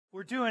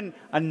We're doing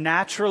a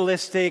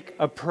naturalistic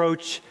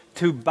approach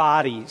to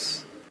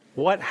bodies.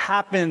 What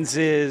happens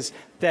is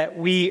that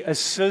we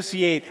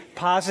associate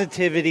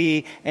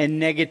positivity and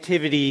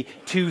negativity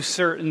to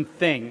certain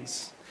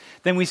things.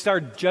 Then we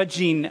start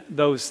judging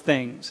those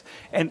things.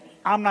 And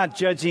I'm not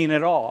judging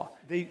at all.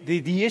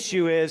 The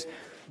issue is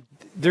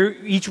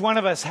each one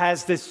of us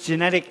has this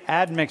genetic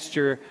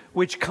admixture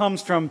which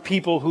comes from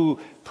people who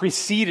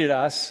preceded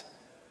us,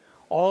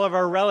 all of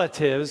our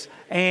relatives,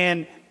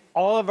 and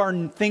all of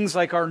our things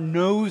like our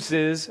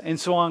noses and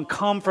so on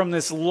come from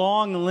this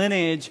long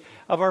lineage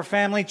of our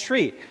family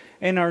tree.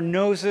 And our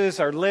noses,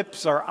 our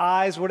lips, our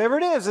eyes, whatever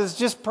it is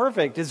just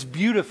perfect. It's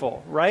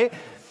beautiful, right?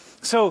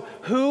 So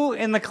who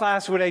in the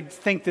class would I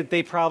think that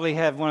they probably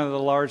have one of the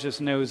largest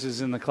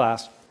noses in the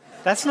class?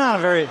 That's not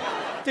a very...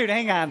 Dude,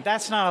 hang on.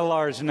 That's not a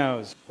large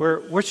nose.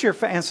 What's your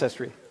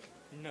ancestry?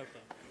 No clue.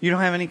 You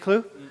don't have any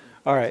clue? Mm-mm.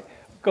 All right.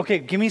 Okay,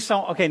 give me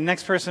some... Okay,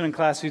 next person in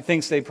class who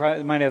thinks they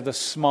probably might have the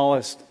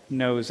smallest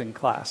nose in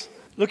class.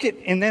 Look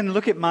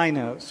at my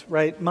nose,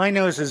 right? My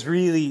nose is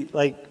really,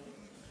 like,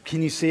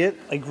 can you see it?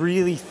 Like,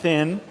 really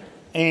thin,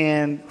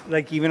 and,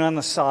 like, even on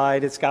the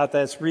side, it's got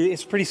that.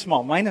 It's pretty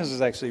small. My nose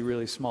is actually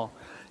really small.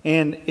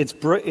 And it's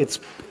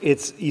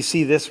you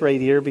see this right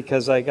here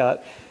because I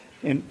got...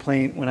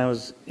 when I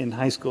was in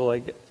high school,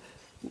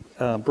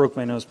 I broke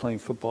my nose playing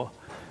football,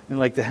 and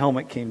like the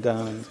helmet came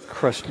down and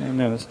crushed my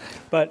nose.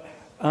 But,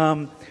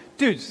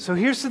 dude, so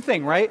here's the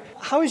thing, right?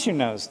 How is your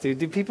nose, dude?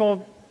 Do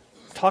people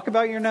talk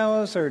about your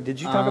nose, or did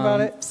you talk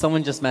about it?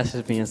 Someone just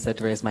messaged me and said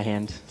to raise my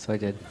hand, so I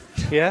did.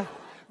 Yeah,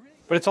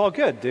 but it's all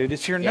good, dude.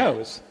 It's your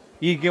nose.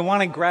 You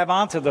want to grab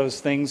onto those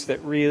things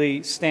that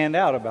really stand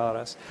out about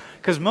us.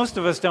 Because most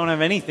of us don't have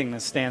anything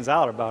that stands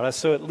out about us,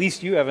 so at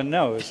least you have a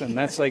nose, and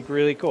that's like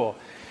really cool.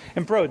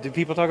 And bro, did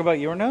people talk about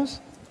your nose?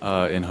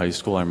 In high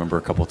school, I remember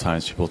a couple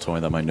times people told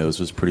me that my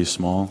nose was pretty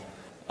small.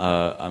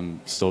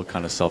 I'm still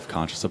kind of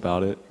self-conscious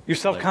about it. You're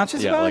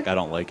self-conscious about it? Yeah, like I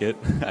don't like it.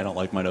 I don't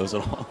like my nose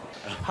at all.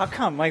 How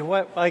come? Like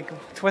what? Like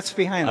what's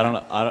behind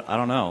that? I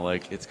don't know.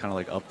 Like it's kind of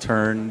like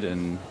upturned,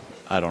 and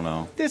I don't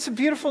know. It's a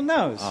beautiful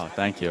nose. Oh,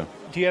 thank you.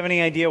 Do you have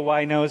any idea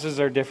why noses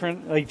are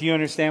different? Like, do you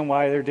understand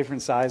why they're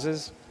different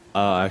sizes?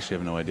 I actually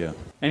have no idea.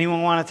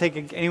 Anyone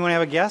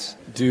have a guess?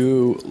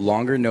 Do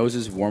longer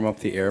noses warm up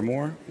the air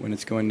more when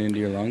it's going into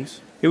your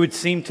lungs? It would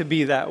seem to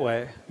be that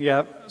way.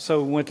 Yep.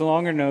 So with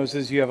longer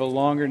noses, you have a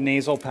longer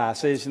nasal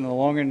passage, and the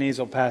longer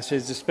nasal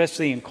passage,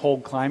 especially in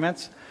cold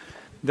climates,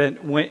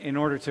 in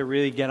order to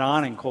really get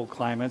on in cold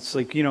climates,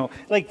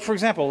 like for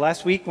example,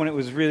 last week when it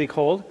was really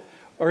cold,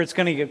 or it's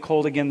going to get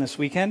cold again this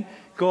weekend,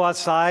 go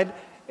outside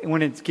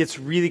when it gets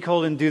really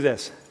cold and do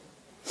this.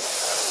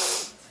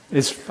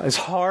 As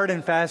hard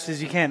and fast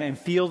as you can, and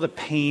feel the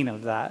pain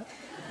of that.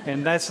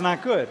 And that's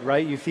not good,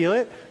 right? You feel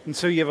it? And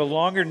so you have a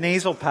longer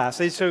nasal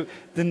passage. So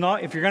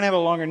if you're going to have a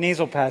longer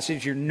nasal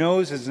passage, your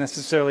nose is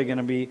necessarily going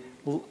to be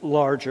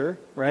larger,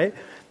 right?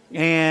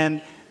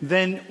 And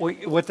then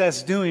what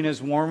that's doing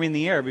is warming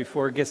the air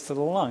before it gets to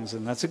the lungs,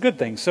 and that's a good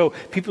thing. So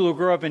people who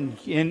grow up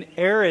in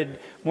arid,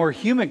 more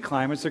humid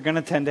climates are going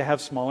to tend to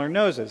have smaller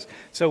noses.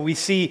 So we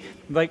see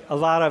like a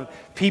lot of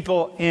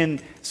people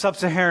in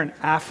sub-Saharan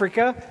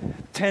Africa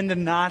tend to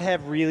not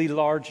have really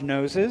large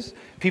noses.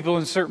 People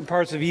in certain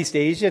parts of East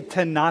Asia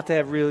tend not to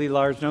have really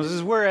large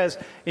noses, whereas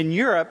in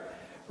Europe,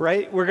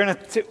 right, we're going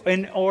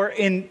to, or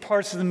in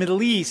parts of the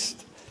Middle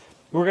East,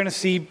 we're going to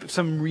see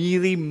some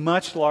really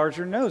much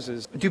larger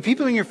noses. Do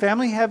people in your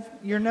family have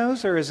your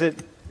nose, or is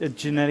it a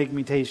genetic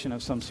mutation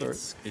of some sort?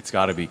 It's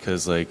got to be,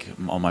 because like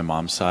on my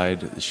mom's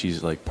side,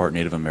 she's like part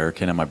Native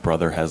American, and my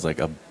brother has like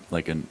a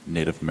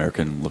Native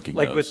American looking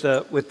nose.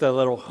 Like with the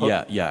little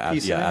hook. Yeah,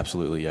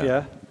 absolutely, yeah.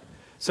 Yeah.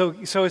 So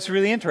it's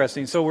really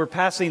interesting. So we're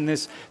passing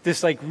this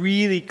like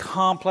really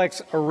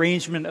complex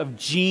arrangement of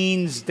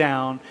genes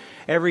down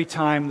every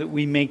time that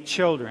we make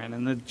children,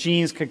 and the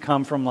genes could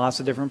come from lots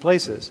of different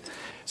places.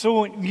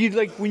 So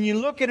when you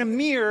look at a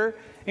mirror,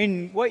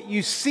 and what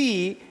you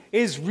see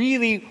is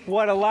really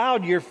what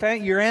allowed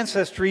your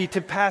ancestry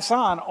to pass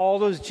on all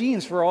those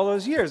genes for all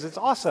those years. It's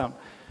awesome.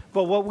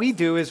 But what we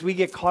do is we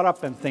get caught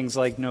up in things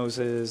like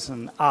noses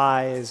and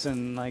eyes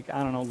and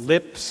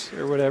lips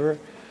or whatever.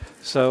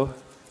 So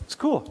it's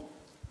cool.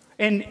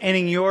 And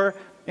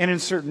in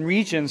certain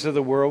regions of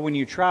the world, when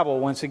you travel,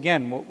 once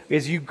again,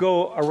 as you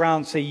go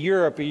around, say,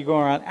 Europe, or you go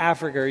around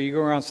Africa, or you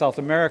go around South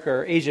America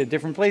or Asia,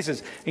 different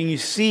places, and you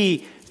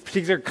see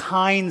particular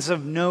kinds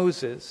of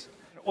noses.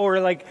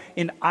 Or like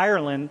in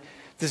Ireland,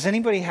 does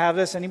anybody have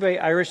this? Anybody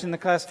Irish in the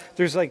class?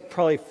 There's like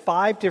probably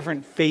 5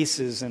 different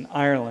faces in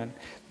Ireland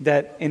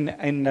that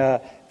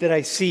that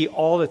I see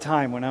all the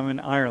time when I'm in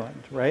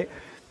Ireland, right?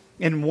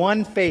 And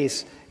one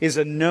face is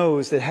a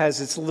nose that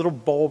has its little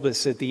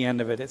bulbous at the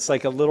end of it. It's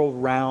like a little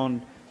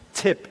round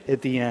tip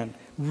at the end.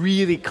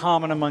 Really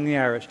common among the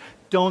Irish.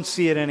 Don't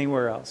see it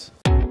anywhere else.